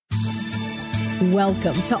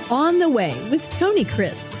Welcome to On the Way with Tony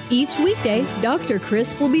Crisp. Each weekday, Dr.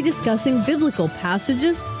 Crisp will be discussing biblical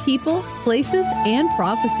passages, people, places, and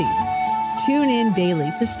prophecies. Tune in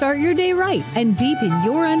daily to start your day right and deepen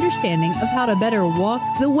your understanding of how to better walk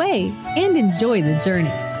the way and enjoy the journey.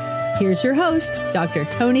 Here's your host, Dr.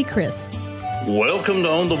 Tony Crisp. Welcome to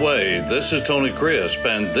On the Way. This is Tony Crisp,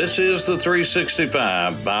 and this is the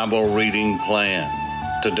 365 Bible Reading Plan.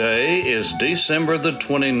 Today is December the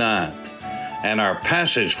 29th. And our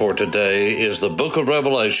passage for today is the book of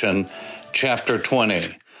Revelation, chapter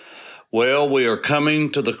 20. Well, we are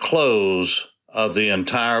coming to the close of the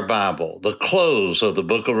entire Bible, the close of the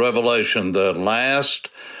book of Revelation, the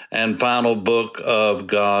last and final book of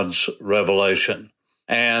God's revelation.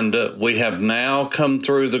 And we have now come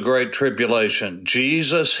through the Great Tribulation.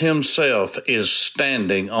 Jesus himself is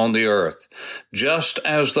standing on the earth, just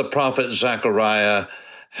as the prophet Zechariah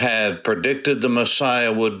had predicted the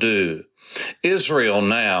Messiah would do. Israel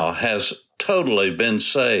now has totally been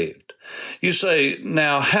saved. You say,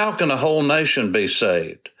 now how can a whole nation be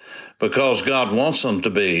saved? Because God wants them to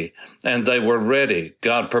be, and they were ready.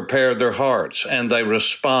 God prepared their hearts, and they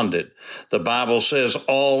responded. The Bible says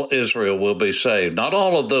all Israel will be saved. Not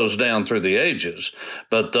all of those down through the ages,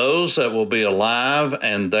 but those that will be alive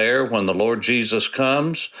and there when the Lord Jesus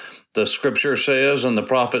comes. The scripture says, and the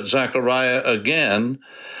prophet Zechariah again,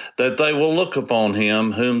 that they will look upon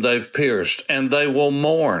him whom they've pierced, and they will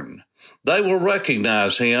mourn. They will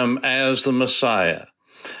recognize him as the Messiah.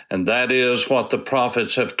 And that is what the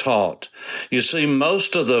prophets have taught. You see,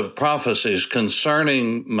 most of the prophecies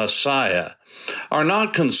concerning Messiah are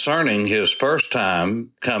not concerning his first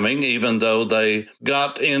time coming, even though they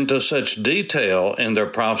got into such detail in their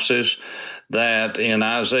prophecies that in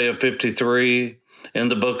Isaiah 53, in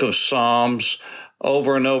the book of Psalms,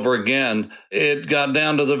 over and over again, it got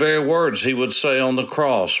down to the very words he would say on the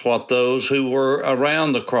cross, what those who were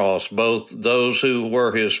around the cross, both those who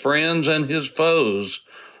were his friends and his foes,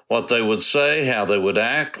 what they would say, how they would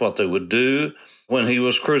act, what they would do when he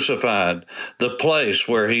was crucified, the place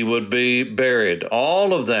where he would be buried.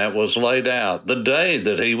 All of that was laid out. The day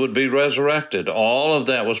that he would be resurrected, all of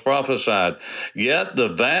that was prophesied. Yet the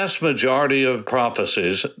vast majority of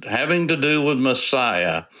prophecies having to do with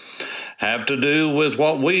Messiah have to do with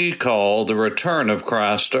what we call the return of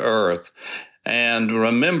Christ to earth. And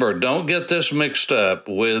remember, don't get this mixed up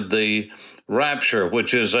with the rapture,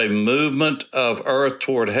 which is a movement of earth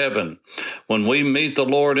toward heaven. When we meet the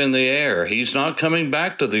Lord in the air, he's not coming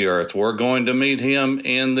back to the earth. We're going to meet him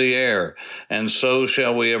in the air, and so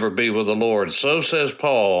shall we ever be with the Lord. So says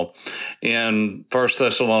Paul in 1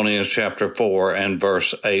 Thessalonians chapter 4 and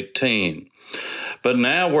verse 18. But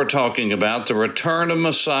now we're talking about the return of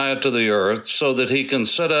Messiah to the earth so that he can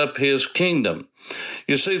set up his kingdom.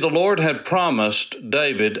 You see, the Lord had promised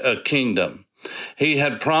David a kingdom. He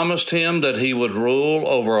had promised him that he would rule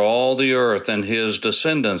over all the earth and his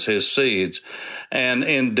descendants, his seeds. And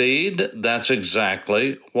indeed, that's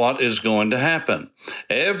exactly what is going to happen.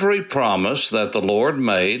 Every promise that the Lord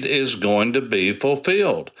made is going to be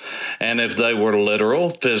fulfilled. And if they were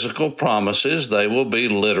literal, physical promises, they will be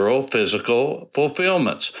literal, physical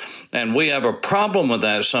fulfillments. And we have a problem with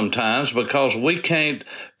that sometimes because we can't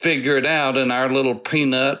figure it out in our little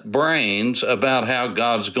peanut brains about how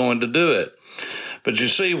God's going to do it. But you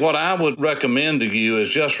see, what I would recommend to you is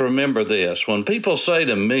just remember this. When people say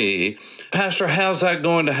to me, Pastor, how's that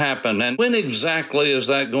going to happen? And when exactly is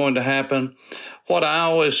that going to happen? What I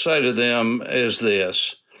always say to them is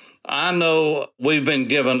this. I know we've been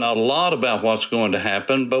given a lot about what's going to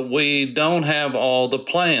happen, but we don't have all the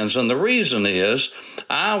plans. And the reason is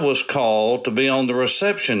I was called to be on the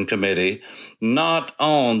reception committee, not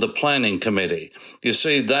on the planning committee. You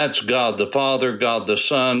see, that's God the Father, God the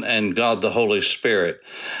Son, and God the Holy Spirit.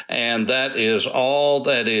 And that is all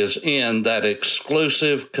that is in that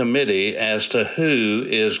exclusive committee as to who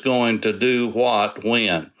is going to do what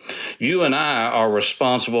when. You and I are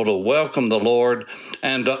responsible to welcome the Lord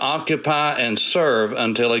and to occupy and serve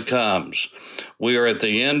until he comes. We are at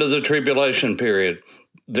the end of the tribulation period.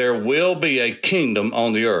 There will be a kingdom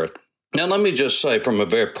on the earth. Now, let me just say from a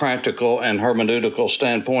very practical and hermeneutical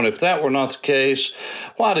standpoint, if that were not the case,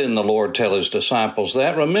 why didn't the Lord tell his disciples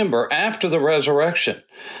that? Remember, after the resurrection,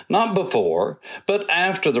 not before, but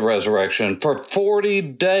after the resurrection, for 40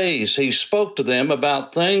 days he spoke to them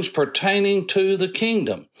about things pertaining to the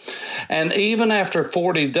kingdom. And even after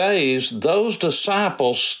 40 days, those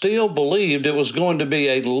disciples still believed it was going to be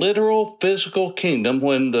a literal physical kingdom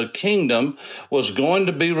when the kingdom was going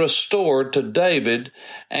to be restored to David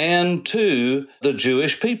and to the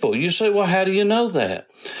Jewish people. You say, well, how do you know that?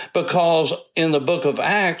 Because in the book of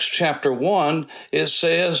Acts, chapter 1, it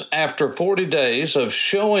says, after 40 days of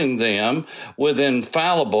showing them with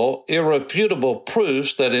infallible, irrefutable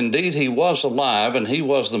proofs that indeed he was alive and he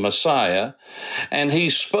was the Messiah, and he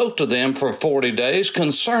spoke to them for 40 days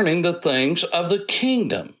concerning the things of the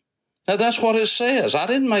kingdom. Now, that's what it says. I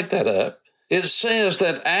didn't make that up. It says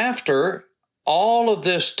that after all of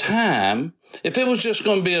this time, if it was just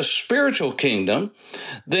going to be a spiritual kingdom,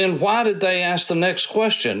 then why did they ask the next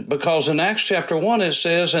question? Because in Acts chapter 1, it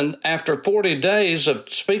says, and after 40 days of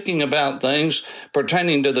speaking about things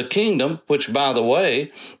pertaining to the kingdom, which, by the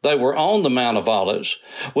way, they were on the Mount of Olives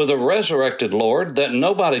with a resurrected Lord that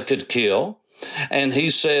nobody could kill. And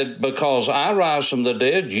he said, because I rise from the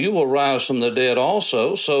dead, you will rise from the dead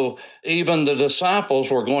also. So even the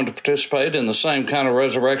disciples were going to participate in the same kind of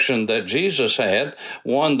resurrection that Jesus had,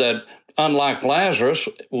 one that, unlike Lazarus,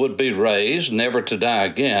 would be raised, never to die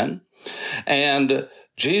again. And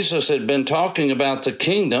Jesus had been talking about the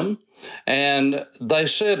kingdom, and they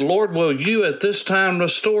said, Lord, will you at this time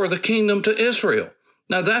restore the kingdom to Israel?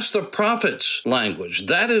 Now, that's the prophet's language.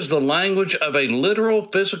 That is the language of a literal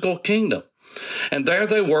physical kingdom. And there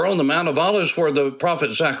they were on the Mount of Olives where the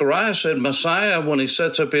prophet Zechariah said Messiah, when he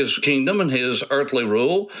sets up his kingdom and his earthly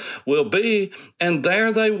rule, will be. And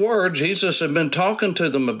there they were. Jesus had been talking to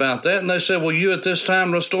them about that. And they said, will you at this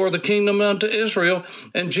time restore the kingdom unto Israel?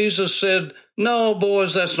 And Jesus said, no,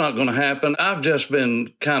 boys, that's not going to happen. I've just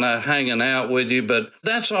been kind of hanging out with you, but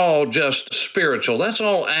that's all just spiritual. That's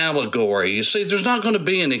all allegory. You see, there's not going to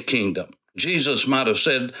be any kingdom. Jesus might have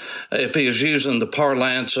said, if he was using the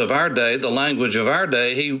parlance of our day, the language of our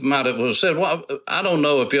day, he might have said, well, I don't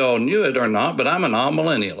know if y'all knew it or not, but I'm an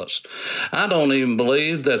amillennialist. I don't even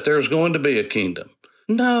believe that there's going to be a kingdom.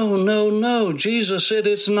 No. Jesus said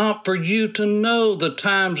it's not for you to know the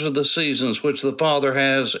times or the seasons which the Father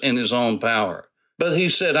has in his own power. But he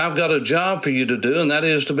said, I've got a job for you to do, and that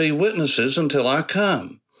is to be witnesses until I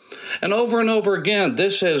come. And over again,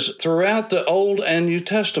 this is throughout the Old and New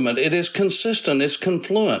Testament. It is consistent. It's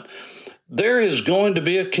confluent. There is going to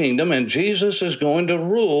be a kingdom, and Jesus is going to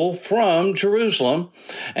rule from Jerusalem,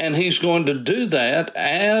 and he's going to do that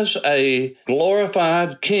as a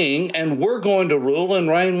glorified king, and we're going to rule and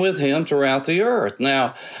reign with him throughout the earth.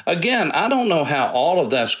 Now, again, I don't know how all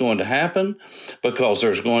of that's going to happen, because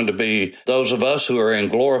there's going to be those of us who are in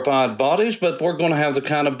glorified bodies, but we're going to have the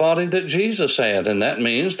kind of body that Jesus had, and that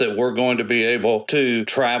means that we're going to be able to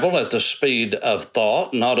travel at the speed of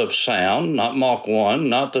thought, not of sound, not Mach 1,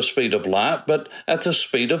 not the speed of light, but at the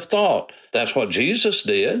speed of thought. That's what Jesus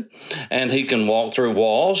did. And he can walk through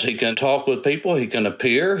walls. He can talk with people. He can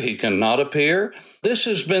appear. He can not appear. This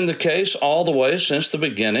has been the case all the way since the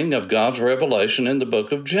beginning of God's revelation in the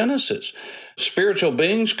book of Genesis. Spiritual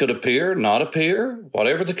beings could appear, not appear,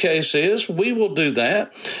 whatever the case is, we will do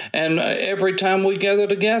that. And every time we gather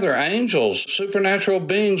together, angels, supernatural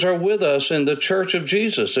beings are with us in the church of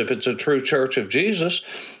Jesus, if it's a true church of Jesus.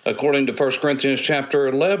 According to 1 Corinthians chapter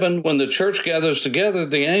 11, when the church gathers together,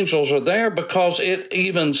 the angels are there, because it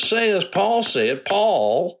even says, Paul said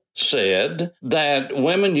that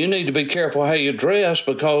women, you need to be careful how you dress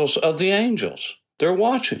because of the angels. They're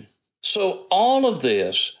watching. So all of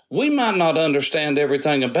this, we might not understand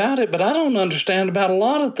everything about it, but I don't understand about a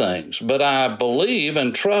lot of things. But I believe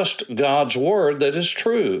and trust God's word that is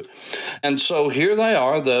true. And so here they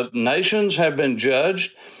are. The nations have been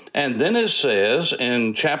judged. And then it says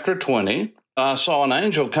in chapter 20, I saw an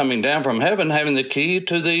angel coming down from heaven having the key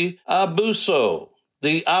to the abuso.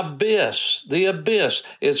 The abyss.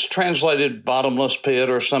 It's translated bottomless pit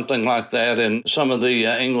or something like that in some of the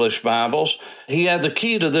English Bibles. He had the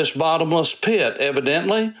key to this bottomless pit.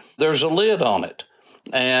 Evidently, there's a lid on it.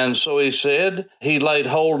 And so he said he laid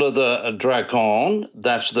hold of the dragon.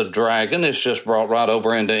 That's the dragon. It's just brought right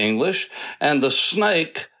over into English. And the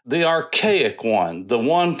snake, the archaic one, the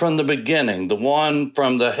one from the beginning, the one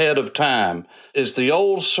from the head of time, is the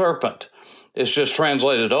old serpent. It's just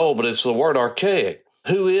translated old, but it's the word archaic,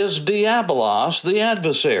 who is Diabolos, the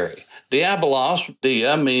adversary. Diabolos,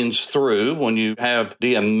 dia means through. When you have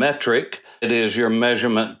diametric, it is your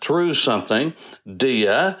measurement through something,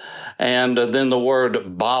 dia. And then the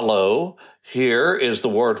word balo here is the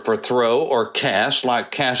word for throw or cast, like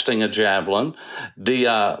casting a javelin.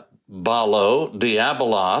 Diabolos.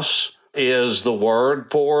 is the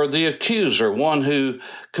word for the accuser, one who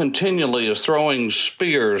continually is throwing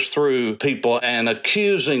spears through people and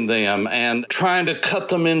accusing them and trying to cut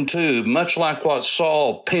them in two, much like what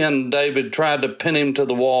Saul pinned David, tried to pin him to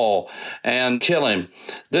the wall and kill him.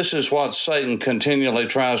 This is what Satan continually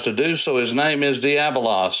tries to do. So his name is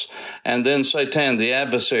Diabolos, and then Satan, the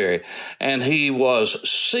adversary. And he was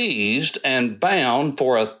seized and bound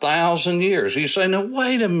for 1,000 years. You say, now,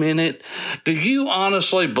 wait a minute. Do you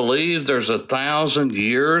honestly believe there's 1,000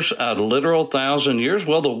 years, a literal 1,000 years?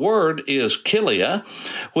 Well, the word is kilia,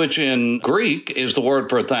 which in Greek is the word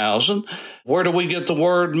for 1,000. Where do we get the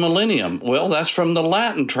word millennium? Well, that's from the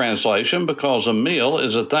Latin translation, because a mil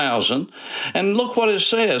is 1,000. And look what it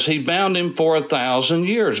says. He bound him for 1,000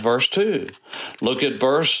 years, verse 2. Look at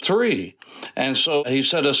verse 3. And so he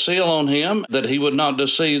set a seal on him that he would not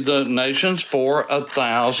deceive the nations for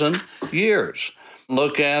 1,000 years.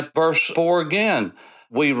 Look at verse 4 again.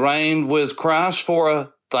 We reigned with Christ for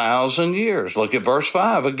 1,000 years. Look at verse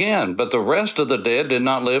 5 again. But the rest of the dead did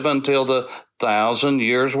not live until the 1,000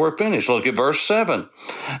 years were finished. Look at verse 7.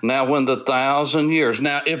 Now, when the 1,000 years.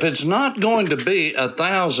 Now, if it's not going to be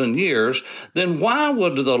 1,000 years, then why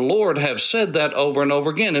would the Lord have said that over and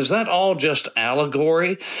over again? Is that all just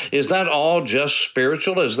allegory? Is that all just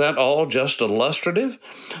spiritual? Is that all just illustrative?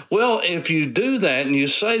 Well, if you do that and you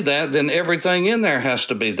say that, then everything in there has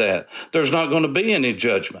to be that. There's not going to be any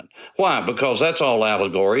judgment. Why? Because that's all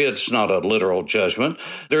allegory. It's not a literal judgment.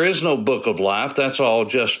 There is no book of life. That's all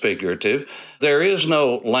just figurative. There is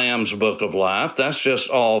no Lamb's Book of Life. That's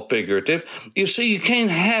just all figurative. You see, you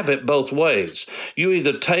can't have it both ways. You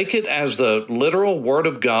either take it as the literal Word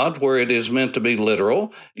of God, where it is meant to be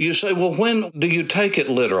literal. You say, well, when do you take it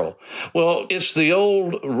literal? Well, it's the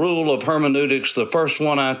old rule of hermeneutics, the first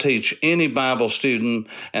one I teach any Bible student,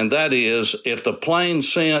 and that is, if the plain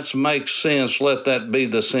sense makes sense, let that be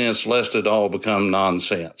the sense, lest it all become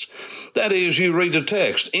nonsense. That is, you read a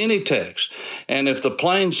text, any text, and if the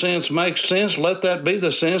plain sense makes sense, let that be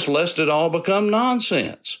the sense, lest it all become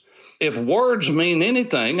nonsense. If words mean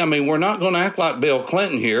anything, I mean, we're not going to act like Bill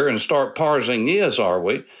Clinton here and start parsing is, are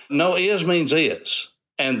we? No, is means is.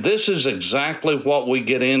 And this is exactly what we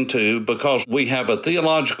get into because we have a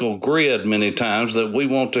theological grid many times that we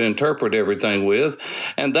want to interpret everything with.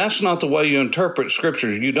 And that's not the way you interpret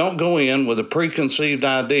Scripture. You don't go in with a preconceived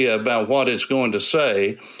idea about what it's going to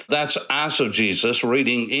say. That's eisegesis,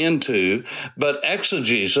 reading into, but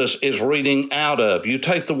exegesis is reading out of. You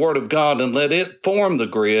take the Word of God and let it form the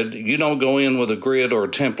grid. You don't go in with a grid or a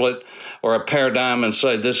template or a paradigm and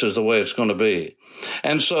say this is the way it's going to be.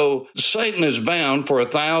 And so Satan is bound for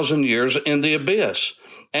 1,000 years in the abyss,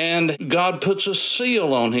 and God puts a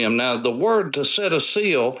seal on him. Now, the word to set a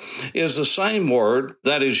seal is the same word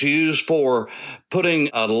that is used for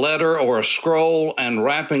putting a letter or a scroll and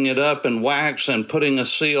wrapping it up in wax and putting a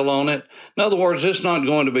seal on it. In other words, it's not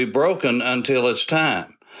going to be broken until it's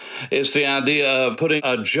time. It's the idea of putting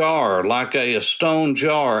a jar, like a stone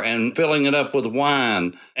jar, and filling it up with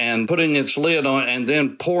wine and putting its lid on it and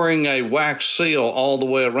then pouring a wax seal all the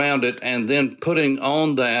way around it and then putting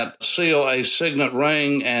on that seal a signet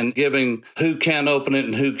ring and giving who can open it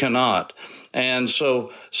and who cannot. And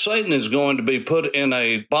so Satan is going to be put in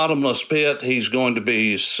a bottomless pit. He's going to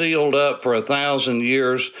be sealed up for 1,000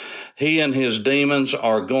 years. He and his demons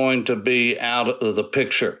are going to be out of the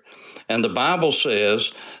picture. And the Bible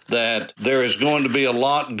says that there is going to be a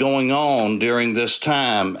lot going on during this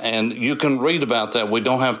time, and you can read about that. We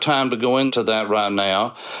don't have time to go into that right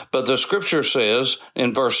now, but the Scripture says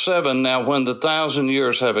in verse 7, now when the 1,000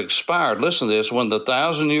 years have expired, listen to this, when the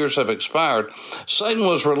 1,000 years have expired, Satan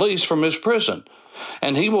was released from his prison.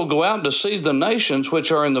 And he will go out and deceive the nations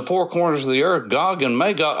which are in the four corners of the earth, Gog and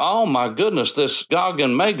Magog. Oh, my goodness, this Gog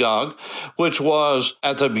and Magog, which was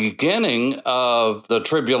at the beginning of the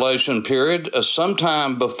tribulation period,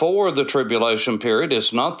 sometime before the tribulation period.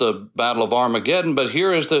 It's not the Battle of Armageddon, but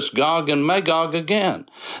here is this Gog and Magog again.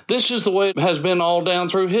 This is the way it has been all down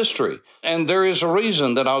through history. And there is a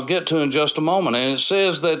reason that I'll get to in just a moment. And it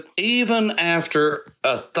says that even after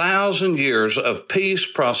 1,000 years of peace,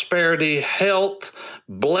 prosperity, health,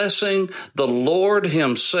 blessing, the Lord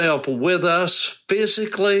himself with us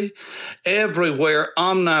physically, everywhere,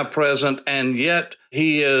 omnipresent, and yet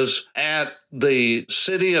he is at the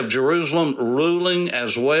city of Jerusalem ruling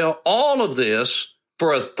as well. All of this for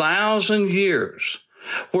 1,000 years.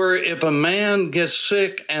 Where if a man gets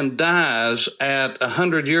sick and dies at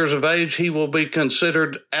 100 years of age, he will be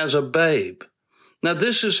considered as a babe. Now,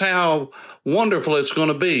 this is how wonderful it's going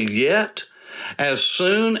to be. Yet, as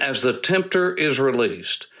soon as the tempter is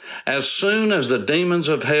released, As soon as the demons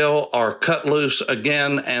of hell are cut loose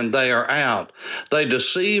again and they are out, they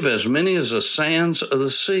deceive as many as the sands of the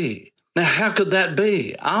sea. Now, how could that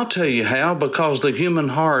be? I'll tell you how, because the human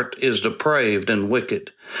heart is depraved and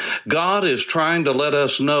wicked. God is trying to let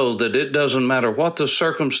us know that it doesn't matter what the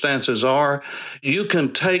circumstances are. You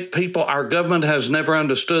can take people, our government has never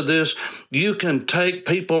understood this. You can take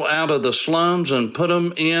people out of the slums and put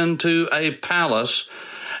them into a palace,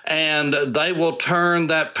 and they will turn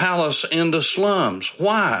that palace into slums.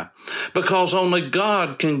 Why? Because only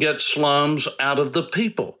God can get slums out of the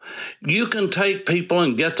people. You can take people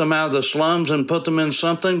and get them out of the slums and put them in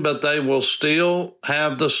something, but they will still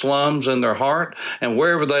have the slums in their heart, and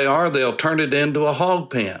wherever they are, they'll turn it into a hog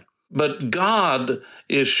pen. But God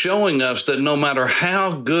is showing us that no matter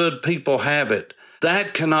how good people have it,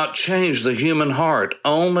 that cannot change the human heart.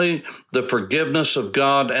 Only the forgiveness of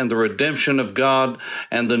God and the redemption of God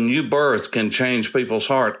and the new birth can change people's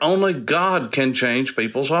heart. Only God can change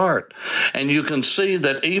people's heart. And you can see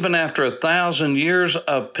that even after 1,000 years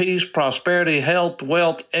of peace, prosperity, health,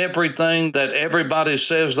 wealth, everything that everybody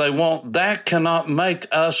says they want, that cannot make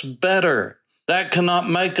us better. That cannot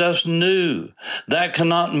make us new. That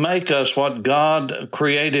cannot make us what God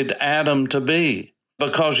created Adam to be.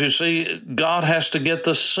 Because, you see, God has to get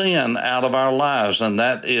the sin out of our lives, and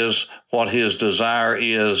that is what his desire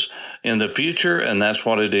is in the future, and that's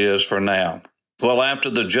what it is for now. Well, after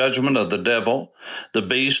the judgment of the devil, the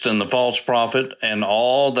beast and the false prophet and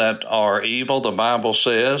all that are evil, the Bible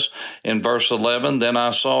says in verse 11, then I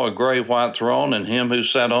saw a great white throne and him who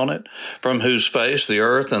sat on it, from whose face the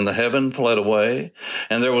earth and the heaven fled away,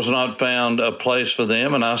 and there was not found a place for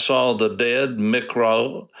them. And I saw the dead,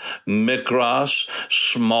 mikros,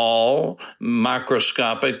 small,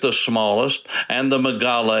 microscopic, the smallest, and the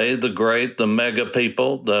megale, the great, the mega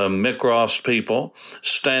people, the mikros people,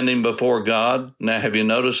 standing before God. Now, have you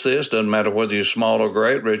noticed this? Doesn't matter whether you're small or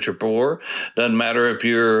great, rich or poor. Doesn't matter if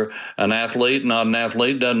you're an athlete, not an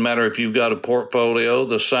athlete. Doesn't matter if you've got a portfolio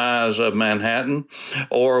the size of Manhattan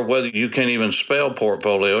or whether you can't even spell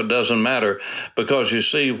portfolio. It doesn't matter, because you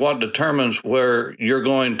see, what determines where you're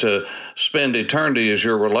going to spend eternity is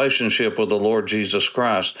your relationship with the Lord Jesus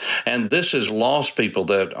Christ. And this is lost people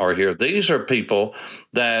that are here. These are people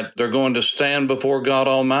that they're going to stand before God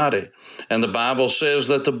Almighty. And the Bible says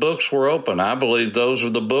that the books were open. I believe those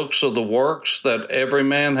are the books of the works that every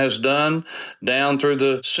man has done down through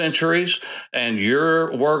the centuries, and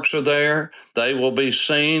your works are there. They will be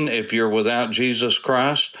seen if you're without Jesus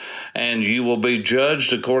Christ, and you will be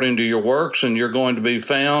judged according to your works, and you're going to be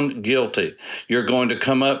found guilty. You're going to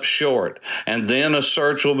come up short, and then a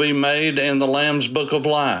search will be made in the Lamb's Book of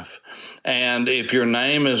Life. And if your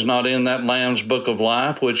name is not in that Lamb's Book of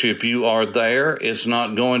Life, which if you are there, it's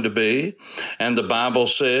not going to be. And the Bible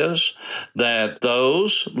says that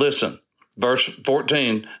those, listen, verse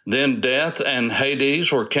 14, then death and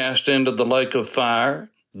Hades were cast into the lake of fire.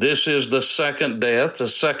 This is the second death, the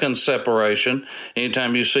second separation.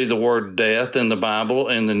 Anytime you see the word death in the Bible,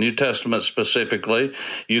 in the New Testament specifically,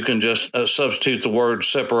 you can just substitute the word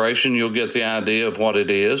separation. You'll get the idea of what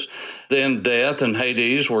it is. Then death and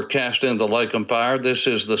Hades were cast into the lake of fire. This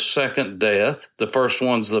is the second death. The first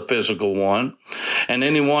one's the physical one. And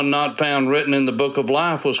anyone not found written in the book of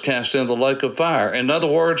life was cast into the lake of fire. In other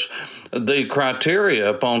words, the criteria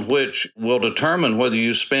upon which will determine whether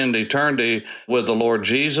you spend eternity with the Lord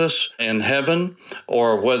Jesus in heaven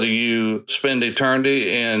or whether you spend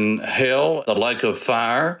eternity in hell, the lake of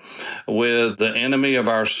fire, with the enemy of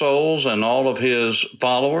our souls and all of his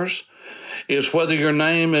followers, is whether your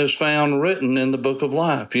name is found written in the book of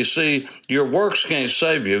life. You see, your works can't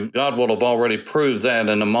save you. God will have already proved that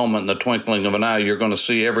in a moment, in the twinkling of an eye. You're going to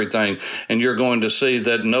see everything, and you're going to see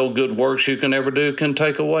that no good works you can ever do can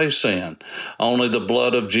take away sin. Only the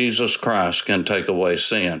blood of Jesus Christ can take away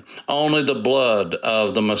sin. Only the blood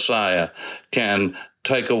of the Messiah can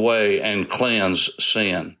take away and cleanse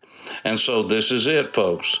sin. And so this is it,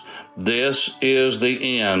 folks. This is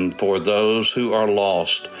the end for those who are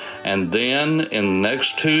lost. And then in the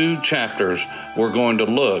next 2 chapters, we're going to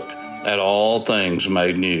look at all things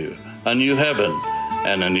made new, a new heaven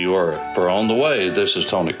and a new earth. For On the Way, this is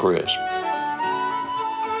Tony Crisp.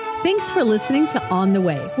 Thanks for listening to On the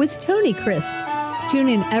Way with Tony Crisp. Tune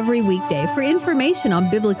in every weekday for information on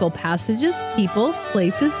biblical passages, people,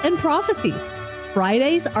 places, and prophecies.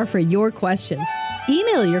 Fridays are for your questions.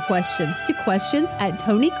 Email your questions to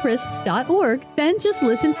questions@tonycrisp.org. Then just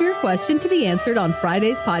listen for your question to be answered on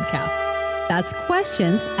Friday's podcast. That's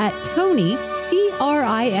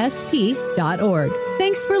questions@tonycrisp.org.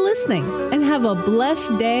 Thanks for listening and have a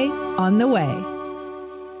blessed day on the way.